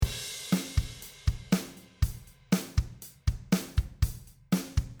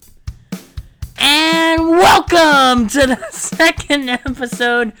Welcome to the second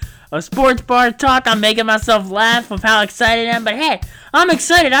episode of Sports Bar Talk. I'm making myself laugh with how excited I am, but hey, I'm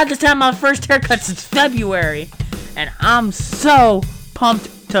excited. I just had my first haircut since February, and I'm so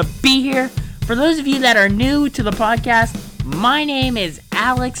pumped to be here. For those of you that are new to the podcast, my name is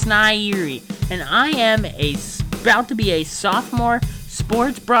Alex Nairi, and I am about to be a sophomore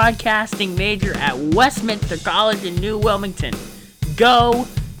sports broadcasting major at Westminster College in New Wilmington. Go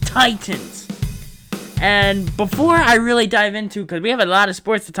Titans! And before I really dive into, because we have a lot of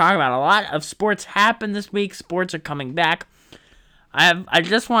sports to talk about, a lot of sports happened this week, sports are coming back, I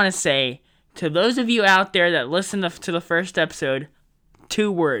just want to say, to those of you out there that listened to the first episode,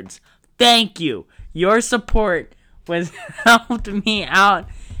 2 words. Thank you. Your support was helped me out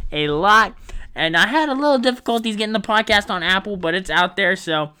a lot. And I had a little difficulties getting the podcast on Apple, but it's out there,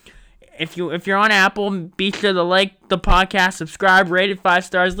 so if you're on Apple, be sure to like the podcast, subscribe, rate it 5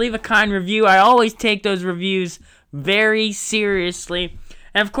 stars, leave a kind review. I always take those reviews very seriously.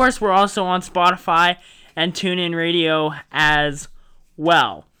 And of course, we're also on Spotify and TuneIn Radio as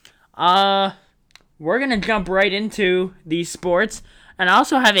well. We're going to jump right into these sports. And I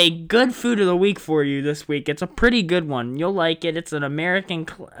also have a good food of the week for you this week. It's a pretty good one. You'll like it. It's an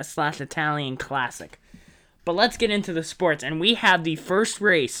American/Italian classic. But let's get into the sports, and we have the first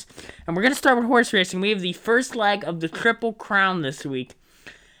race. And we're going to start with horse racing. We have the first leg of the Triple Crown this week.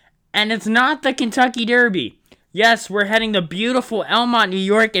 And it's not the Kentucky Derby. Yes, we're heading to beautiful Elmont, New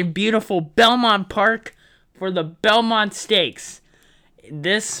York, and beautiful Belmont Park for the Belmont Stakes.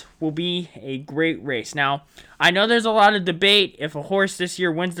 This will be a great race. Now, I know there's a lot of debate if a horse this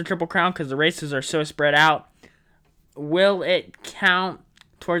year wins the Triple Crown because the races are so spread out. Will it count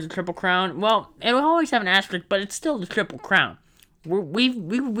towards the Triple Crown? Well, it will always have an asterisk, but it's still the Triple Crown. We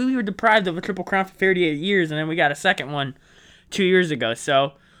were deprived of a Triple Crown for 38 years, and then we got a second one 2 years ago.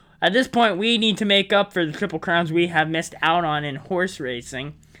 So, at this point, we need to make up for the Triple Crowns we have missed out on in horse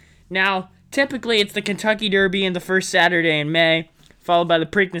racing. Now, typically, it's the Kentucky Derby in the first Saturday in May, followed by the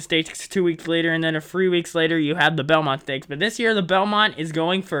Preakness Stakes 2 weeks later, and then 3 weeks later, you have the Belmont Stakes. But this year, the Belmont is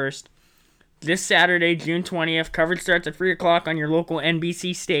going first. This Saturday, June 20th, coverage starts at 3 o'clock on your local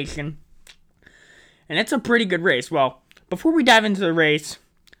NBC station. And it's a pretty good race. Well, before we dive into the race,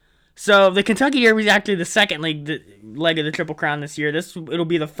 so the Kentucky Derby is actually the second leg of the Triple Crown this year. It'll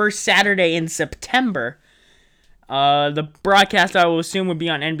be the first Saturday in September. The broadcast, I will assume, would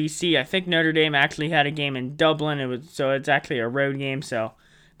be on NBC. I think Notre Dame actually had a game in Dublin, so it's actually a road game, so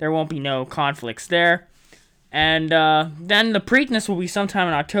there won't be no conflicts there. And then the Preakness will be sometime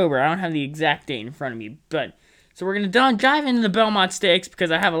in October. I don't have the exact date in front of me. So we're going to dive into the Belmont Stakes because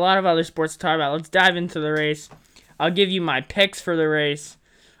I have a lot of other sports to talk about. Let's dive into the race. I'll give you my picks for the race.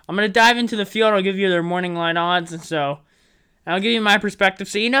 I'm going to dive into the field. I'll give you their morning line odds. And I'll give you my perspective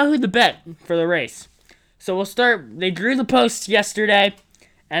so you know who to bet for the race. So we'll start. They drew the posts yesterday.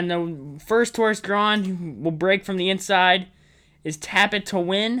 And the first horse drawn will break from the inside is Tap It to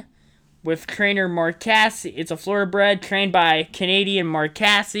Win, with trainer Mark Casse. It's a Florida bred trained by Canadian Mark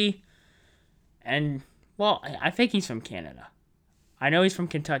Casse. And, well, I think he's from Canada. I know he's from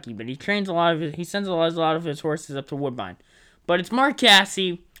Kentucky, but he sends a lot of his horses up to Woodbine. But it's Mark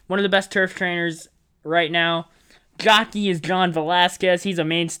Casse, one of the best turf trainers right now. Jockey is John Velasquez. He's a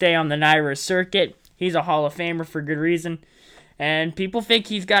mainstay on the NYRA circuit. He's a Hall of Famer for good reason. And people think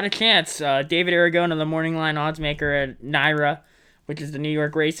he's got a chance. David Aragona, the morning line oddsmaker at NYRA, which is the New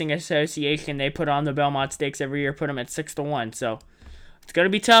York Racing Association, they put on the Belmont Stakes every year, put them at 6-1. So it's going to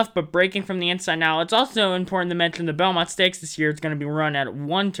be tough, but breaking from the inside. Now, it's also important to mention the Belmont Stakes this year is going to be run at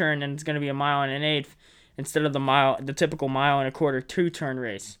 1 turn, and it's going to be a 1 1/8 instead of the typical 1 1/4 2-turn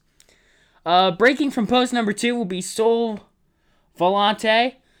race. Breaking from post number 2 will be Sol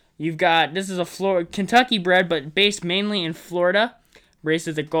Volante. This is a Kentucky bred, but based mainly in Florida.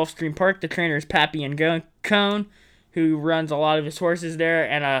 Races at Gulfstream Park. The trainer is Papillon Cone, who runs a lot of his horses there,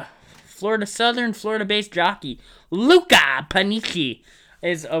 and a Florida-based jockey, Luca Panici,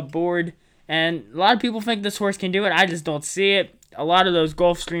 is aboard, and a lot of people think this horse can do it. I just don't see it. A lot of those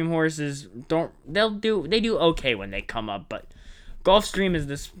Gulfstream horses they do okay when they come up, but Gulfstream is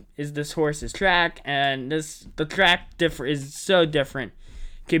this horse's track, and the track is so different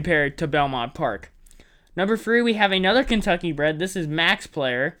compared to Belmont Park. Number 3, we have another Kentucky bred. This is Max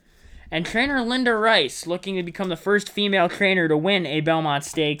Player. And trainer Linda Rice, looking to become the first female trainer to win a Belmont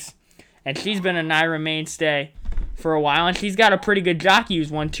Stakes. And she's been a NYRA mainstay for a while. And she's got a pretty good jockey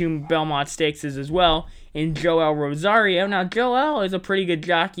who's won 2 Belmont Stakes as well in Joel Rosario. Now, Joel is a pretty good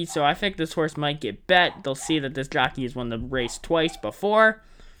jockey, so I think this horse might get bet. They'll see that this jockey has won the race twice before.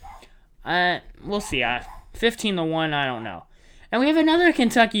 We'll see. 15-1, I don't know. And we have another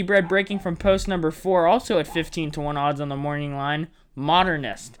Kentucky bred breaking from post number 4, also at 15-1 odds on the morning line,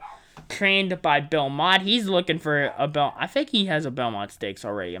 Modernist. Trained by Belmont. He's looking for a I think he has a Belmont Stakes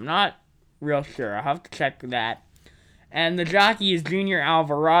already. I'm not real sure. I'll have to check that. And the jockey is Junior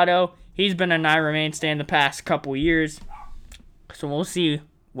Alvarado. He's been a Naira mainstay in the past couple years. So we'll see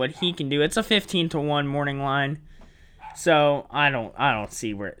what he can do. It's a 15-1 morning line. So I don't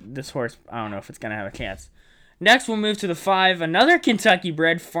see where this horse, I don't know if it's going to have a chance. Next we'll move to the 5. Another Kentucky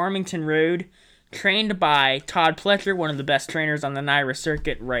bred, Farmington Road. Trained by Todd Pletcher, one of the best trainers on the Naira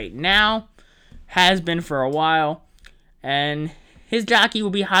circuit right now. Has been for a while. And his jockey will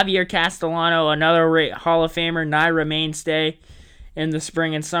be Javier Castellano, another Hall of Famer, Naira mainstay in the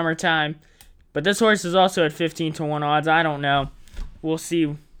spring and summertime. But this horse is also at 15-1 odds. I don't know. We'll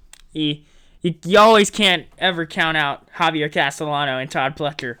see. You always can't ever count out Javier Castellano and Todd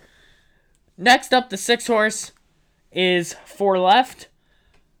Pletcher. Next up, the 6 horse is 4 Left.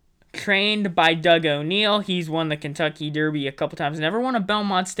 Trained by Doug O'Neill. He's won the Kentucky Derby a couple times. Never won a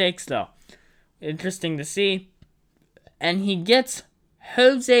Belmont Stakes, though. Interesting to see. And he gets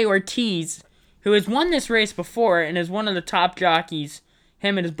Jose Ortiz, who has won this race before and is one of the top jockeys.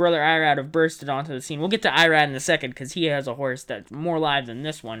 Him and his brother Irad have bursted onto the scene. We'll get to Irad in a second because he has a horse that's more live than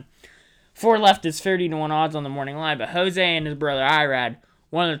this one. 4 Left is 30-1 odds on the morning line, but Jose and his brother Irad,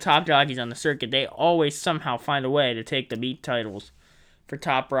 one of the top jockeys on the circuit, they always somehow find a way to take the beat titles for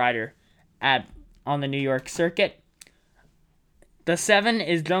top rider on the New York circuit. The 7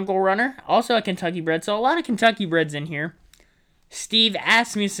 is Jungle Runner, also a Kentucky bred, so a lot of Kentucky breds in here. Steve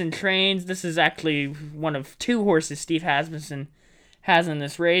Asmussen trains. This is actually one of 2 horses Steve Asmussen has in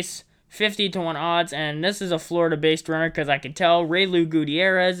this race. 50-1 odds, and this is a Florida-based runner because I can tell Ray Lou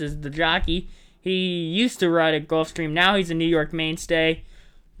Gutierrez is the jockey. He used to ride at Gulfstream. Now he's a New York mainstay,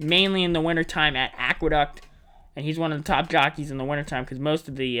 mainly in the wintertime at Aqueduct. And he's one of the top jockeys in the wintertime because most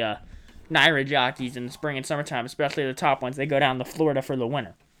of the Naira jockeys in the spring and summertime, especially the top ones, they go down to Florida for the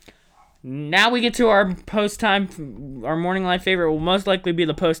winter. Now we get to our post-time, our morning line favorite will most likely be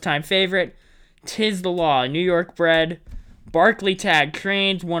the post-time favorite. Tiz the Law, New York bred, Barkley Tag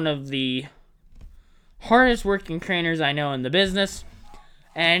trains, one of the hardest working trainers I know in the business.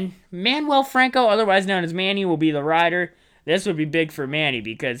 And Manuel Franco, otherwise known as Manny, will be the rider. This would be big for Manny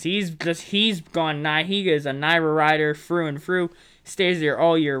because he's gone he is a Naira rider through and through. Stays there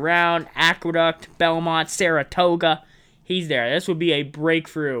all year round. Aqueduct, Belmont, Saratoga. He's there. This would be a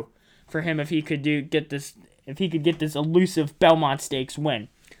breakthrough for him if he could get this elusive Belmont Stakes win.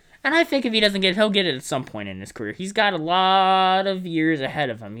 And I think if he doesn't get it, he'll get it at some point in his career. He's got a lot of years ahead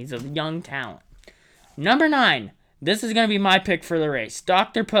of him. He's a young talent. Number 9. This is going to be my pick for the race.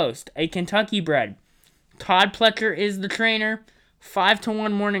 Dr. Post, a Kentucky bred. Todd Pletcher is the trainer.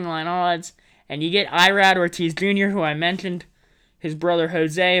 5-1 morning line odds. And you get Irad Ortiz Jr., who I mentioned, his brother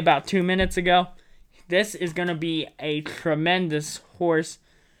Jose, about 2 minutes ago. This is going to be a tremendous horse.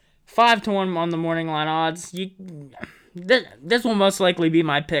 5-1 on the morning line odds. This will most likely be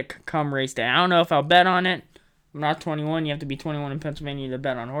my pick come race day. I don't know if I'll bet on it. I'm not 21. You have to be 21 in Pennsylvania to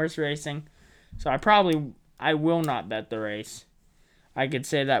bet on horse racing. So I will not bet the race. I could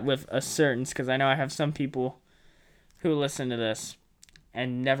say that with a certainty because I know I have some people who listen to this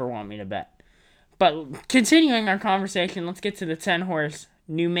and never want me to bet. But continuing our conversation, let's get to the 10 horse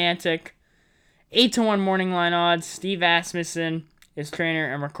Numantic. 8-1 morning line odds. Steve Asmussen is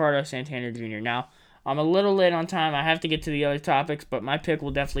trainer and Ricardo Santana Jr. Now, I'm a little late on time. I have to get to the other topics, but my pick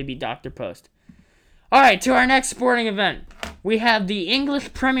will definitely be Dr. Post. All right, to our next sporting event. We have the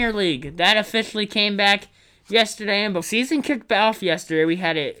English Premier League. That officially came back yesterday, and the season kicked off yesterday. We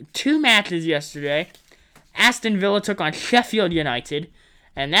had 2 matches yesterday. Aston Villa took on Sheffield United,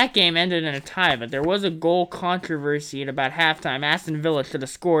 and that game ended in a tie, but there was a goal controversy at about halftime. Aston Villa should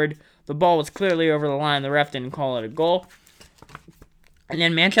have scored. The ball was clearly over the line. The ref didn't call it a goal. And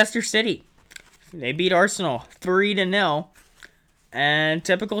then Manchester City. They beat Arsenal 3-0. And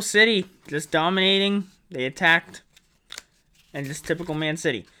typical City, just dominating. They attacked. And just typical Man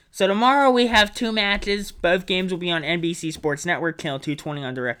City. So tomorrow we have 2 matches. Both games will be on NBC Sports Network, Channel 220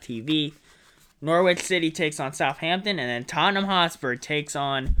 on DirecTV. Norwich City takes on Southampton. And then Tottenham Hotspur takes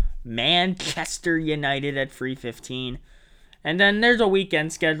on Manchester United at 3:15. And then there's a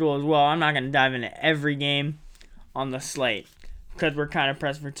weekend schedule as well. I'm not going to dive into every game on the slate because we're kind of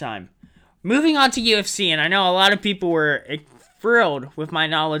pressed for time. Moving on to UFC, and I know a lot of people were thrilled with my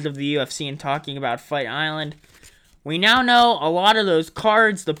knowledge of the UFC and talking about Fight Island. We now know a lot of those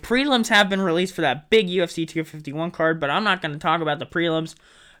cards. The prelims have been released for that big UFC 251 card, but I'm not going to talk about the prelims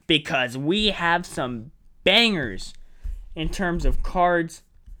because we have some bangers in terms of cards.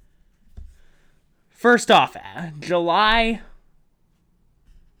 First off, July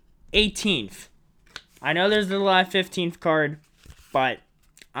 18th. I know there's the July 15th card, but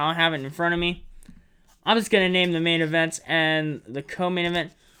I don't have it in front of me. I'm just going to name the main events and the co-main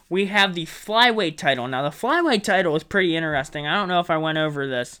event. We have the flyweight title. Now, the flyweight title is pretty interesting. I don't know if I went over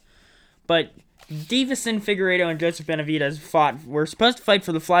this, but Deiveson Figueiredo and Joseph Benavidez were supposed to fight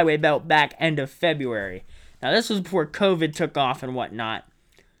for the flyweight belt back end of February. Now, this was before COVID took off and whatnot.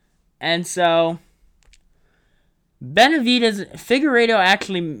 And so, Figueiredo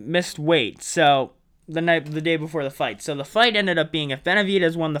actually missed weight, so the day before the fight. So the fight ended up being, if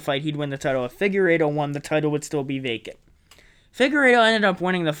Benavidez won the fight, he'd win the title. If Figueiredo won, the title would still be vacant. Figueiredo ended up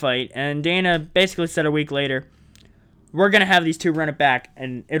winning the fight, and Dana basically said a week later, we're going to have these two run it back,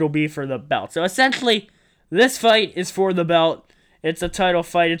 and it'll be for the belt. So essentially, this fight is for the belt. It's a title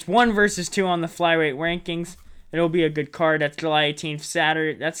fight. It's 1 versus 2 on the flyweight rankings. It'll be a good card. That's July 18th,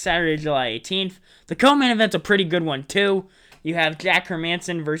 Saturday. That's Saturday, July 18th. The co-main event's a pretty good one, too. You have Jack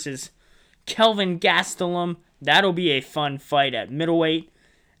Hermansson versus Kelvin Gastelum. That'll be a fun fight at middleweight.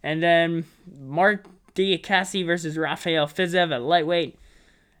 And then Mark Diakasi versus Rafael Fiziev at lightweight.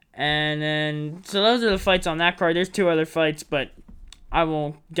 And then, so those are the fights on that card. There's 2 other fights, but I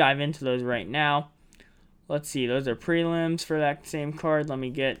won't dive into those right now. Let's see, those are prelims for that same card. Let me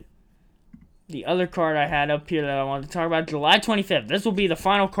get the other card I had up here that I wanted to talk about. July 25th. This will be the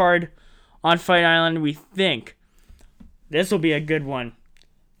final card on Fight Island, we think. This will be a good one.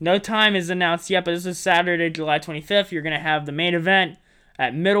 No time is announced yet, but this is Saturday, July 25th. You're going to have the main event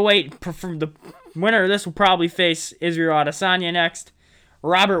at middleweight. The winner of this will probably face Israel Adesanya next.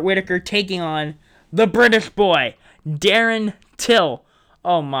 Robert Whittaker taking on the British boy, Darren Till.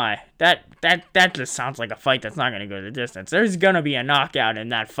 Oh my, that just sounds like a fight that's not going to go the distance. There's going to be a knockout in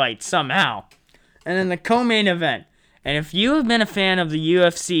that fight somehow. And then the co-main event. And if you have been a fan of the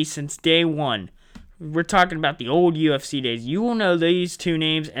UFC since day one, we're talking about the old UFC days, you will know these 2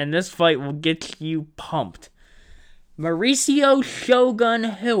 names, and this fight will get you pumped. Mauricio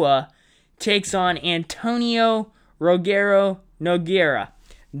Shogun Rua takes on Antonio Rogério Nogueira.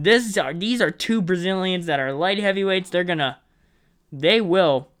 These are 2 Brazilians that are light heavyweights. They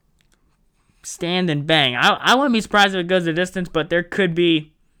will stand and bang. I wouldn't be surprised if it goes the distance, but there could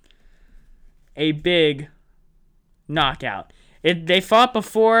be a big knockout. They fought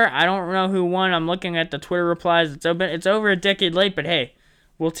before. I don't know who won. I'm looking at the Twitter replies. It's over a decade late, but hey,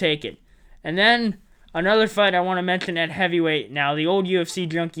 we'll take it. And then another fight I want to mention at heavyweight. Now, the old UFC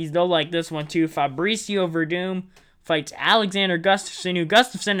junkies, they'll like this one too. Fabricio Verdum fights Alexander Gustafsson, who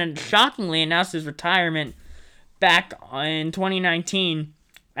Gustafsson shockingly announced his retirement back in 2019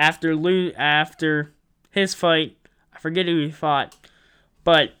 after his fight. I forget who he fought.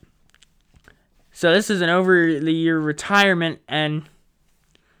 But so this is an over-the-year retirement, and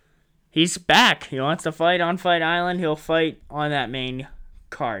he's back. He wants to fight on Fight Island. He'll fight on that main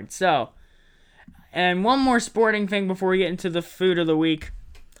card. So, and one more sporting thing before we get into the food of the week.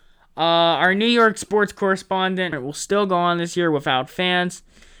 Our New York sports correspondent will still go on this year without fans.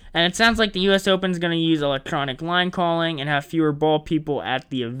 And it sounds like the U.S. Open is going to use electronic line calling and have fewer ball people at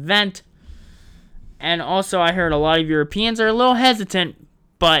the event. And also, I heard a lot of Europeans are a little hesitant,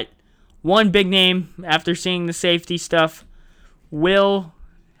 but one big name, after seeing the safety stuff,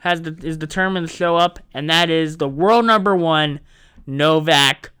 is determined to show up, and that is the world number 1,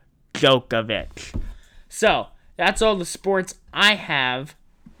 Novak Djokovic. So, that's all the sports I have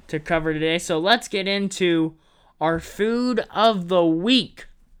to cover today. So, let's get into our food of the week.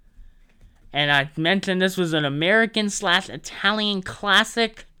 And I mentioned this was an American/Italian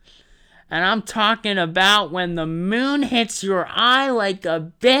classic. And I'm talking about when the moon hits your eye like a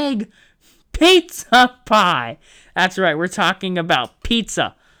big pizza pie. That's right, we're talking about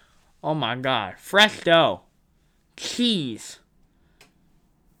pizza. Oh my God. Fresh dough. Cheese.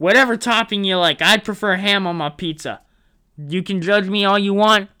 Whatever topping you like. I'd prefer ham on my pizza. You can judge me all you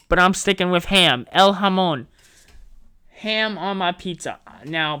want, but I'm sticking with ham. El jamon. Ham on my pizza.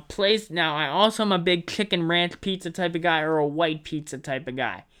 Now, I also am a big chicken ranch pizza type of guy or a white pizza type of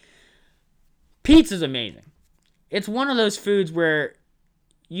guy. Pizza's amazing. It's one of those foods where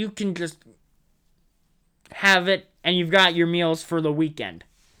you can just have it and you've got your meals for the weekend.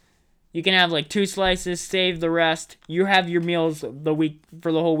 You can have like 2 slices, save the rest. You have your meals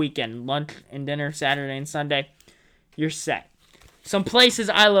for the whole weekend. Lunch and dinner, Saturday and Sunday. You're set. Some places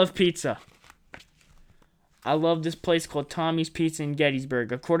I love pizza. I love this place called Tommy's Pizza in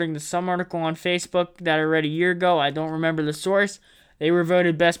Gettysburg. According to some article on Facebook that I read a year ago, I don't remember the source, they were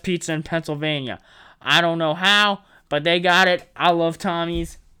voted best pizza in Pennsylvania. I don't know how, but they got it. I love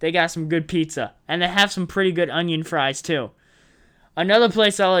Tommy's. They got some good pizza. And they have some pretty good onion fries, too. Another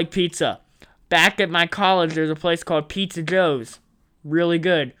place I like pizza. Back at my college, there's a place called Pizza Joe's. Really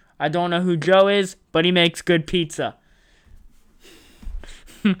good. I don't know who Joe is, but he makes good pizza.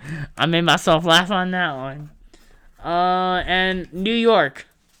 I made myself laugh on that one. And New York.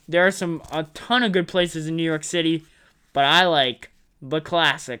 There are a ton of good places in New York City, but I like the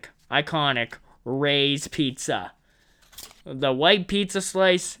classic, iconic Ray's Pizza. The white pizza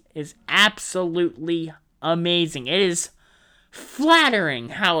slice is absolutely amazing. It is flattering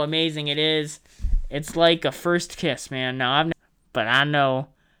how amazing it is. It's like a first kiss, man. But I know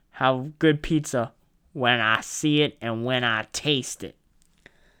how good pizza when I see it and when I taste it.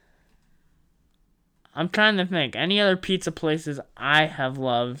 I'm trying to think. Any other pizza places I have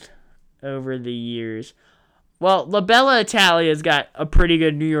loved over the years? Well, La Bella Italia's got a pretty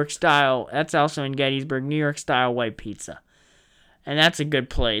good New York style. That's also in Gettysburg, New York style white pizza. And that's a good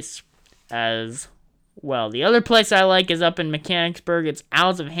place as well. The other place I like is up in Mechanicsburg. It's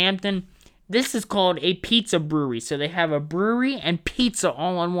Owls of Hampton. This is called a pizza brewery. So they have a brewery and pizza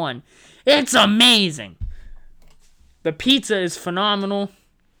all in one. It's amazing. The pizza is phenomenal.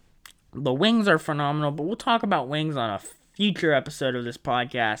 The wings are phenomenal, but we'll talk about wings on a future episode of this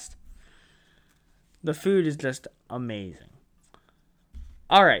podcast. The food is just amazing.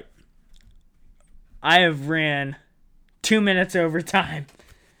 All right. I have ran 2 minutes over time.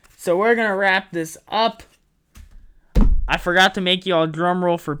 So we're going to wrap this up. I forgot to make y'all a drum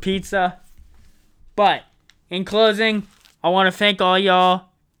roll for pizza. But in closing, I want to thank all y'all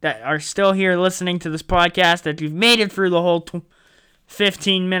that are still here listening to this podcast, that you've made it through the whole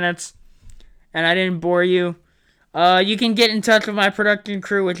 15 minutes. And I didn't bore you. You can get in touch with my production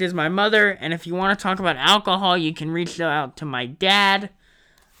crew, which is my mother. And if you want to talk about alcohol, you can reach out to my dad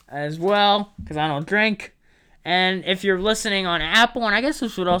as well, because I don't drink. And if you're listening on Apple, and I guess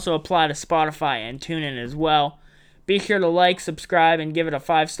this would also apply to Spotify and TuneIn as well, be sure to like, subscribe, and give it a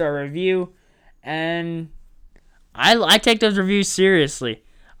 5-star review. And I take those reviews seriously.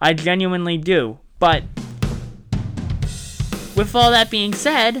 I genuinely do. But with all that being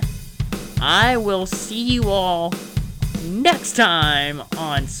said, I will see you all next time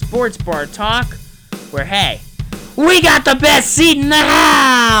on Sports Bar Talk, where, hey, we got the best seat in the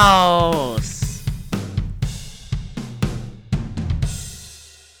house!